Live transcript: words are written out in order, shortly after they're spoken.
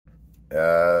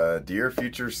Dear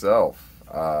future self,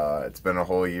 it's been a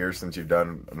whole year since you've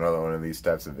done another one of these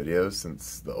types of videos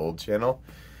since the old channel.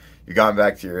 You've gone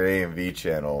back to your AMV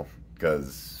channel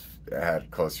because it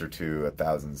had closer to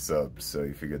 1,000 subs, so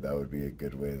you figured that would be a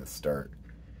good way to start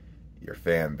your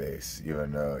fan base,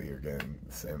 even though you're getting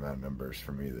the same amount of numbers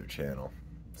from either channel.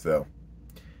 So,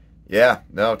 yeah,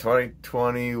 no,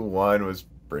 2021 was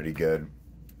pretty good.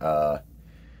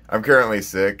 I'm currently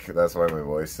sick, that's why my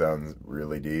voice sounds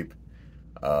really deep.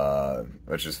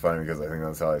 Which is funny because I think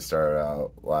that's how I started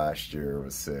out last year,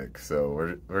 was sick.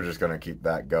 So we're just gonna keep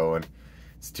that going.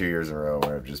 It's 2 years in a row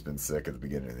where I've just been sick at the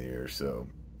beginning of the year, so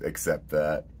accept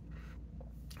that.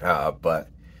 But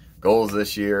goals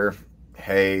this year,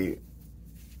 hey,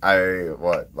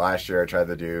 last year I tried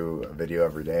to do a video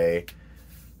every day.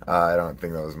 I don't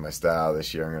think that was my style.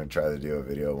 This year I'm going to try to do a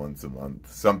video once a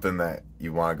month. Something that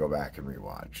you want to go back and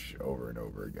rewatch over and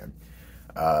over again.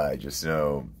 I just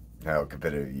know how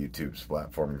competitive YouTube's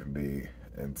platform can be,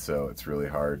 and so it's really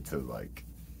hard to like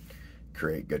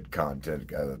create good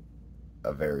content at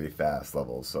a very fast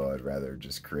level. So I'd rather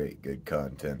just create good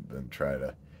content than try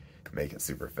to make it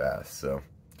super fast. So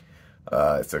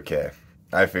it's okay.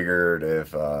 I figured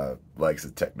if likes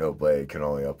of Technoblade can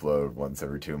only upload once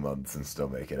every 2 months and still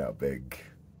make it out big,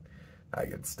 I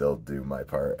can still do my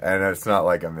part. And it's not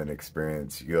like I'm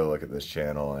inexperienced. You go look at this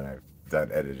channel and I've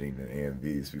done editing and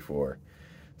AMVs before.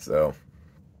 So,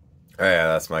 yeah,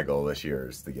 that's my goal this year,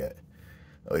 is to get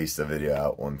at least a video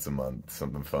out once a month,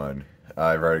 something fun.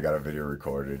 I've already got a video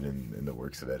recorded in the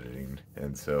works of editing,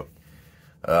 and so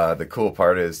the cool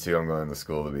part is, too, I'm going to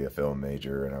school to be a film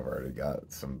major, and I've already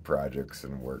got some projects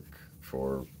and work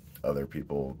for other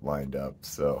people lined up,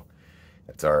 so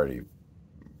it's already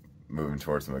moving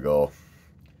towards my goal.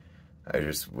 I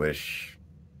just wish,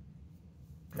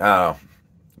 I don't know,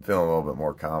 feeling a little bit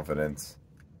more confidence.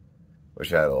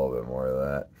 Wish I had a little bit more of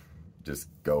that. Just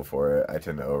go for it. I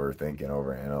tend to overthink and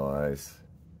overanalyze.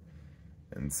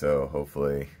 And so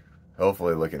hopefully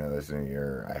looking at this new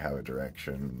year, I have a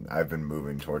direction. I've been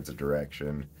moving towards a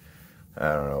direction.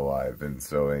 I don't know why I've been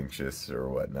so anxious or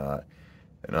whatnot.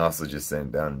 And also just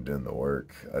sitting down and doing the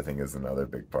work, I think, is another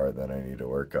big part that I need to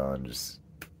work on. Just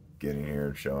getting here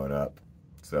and showing up.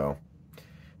 So,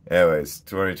 anyways,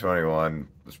 2021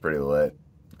 was pretty lit.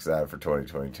 Excited for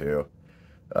 2022.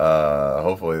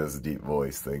 Hopefully this deep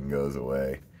voice thing goes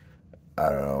away. I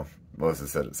don't know. Melissa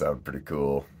said it sounded pretty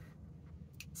cool.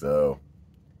 So,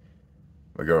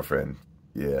 my girlfriend,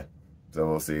 yeah. So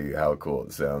we'll see how cool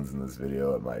it sounds in this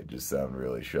video. It might just sound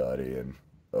really shoddy, and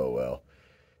oh well.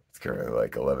 It's currently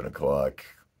like 11 o'clock.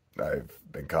 I've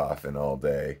been coughing all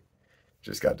day.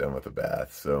 Just got done with a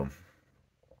bath. So,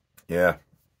 yeah.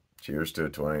 Cheers to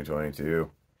 2022.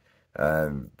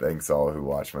 And thanks all who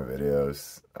watch my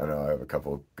videos. I know I have a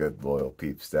couple good loyal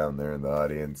peeps down there in the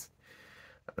audience.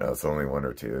 I know it's only one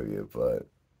or two of you, but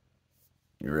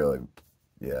you really,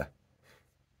 yeah.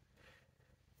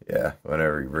 Yeah,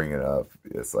 whenever you bring it up,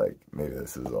 it's like, maybe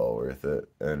this is all worth it,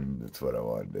 and it's what I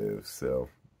want to do. So,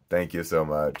 thank you so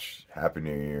much. Happy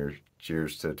New Year.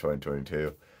 Cheers to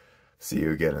 2022. See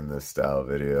you again in this style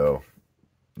video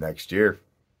next year.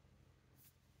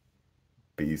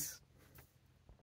 Peace.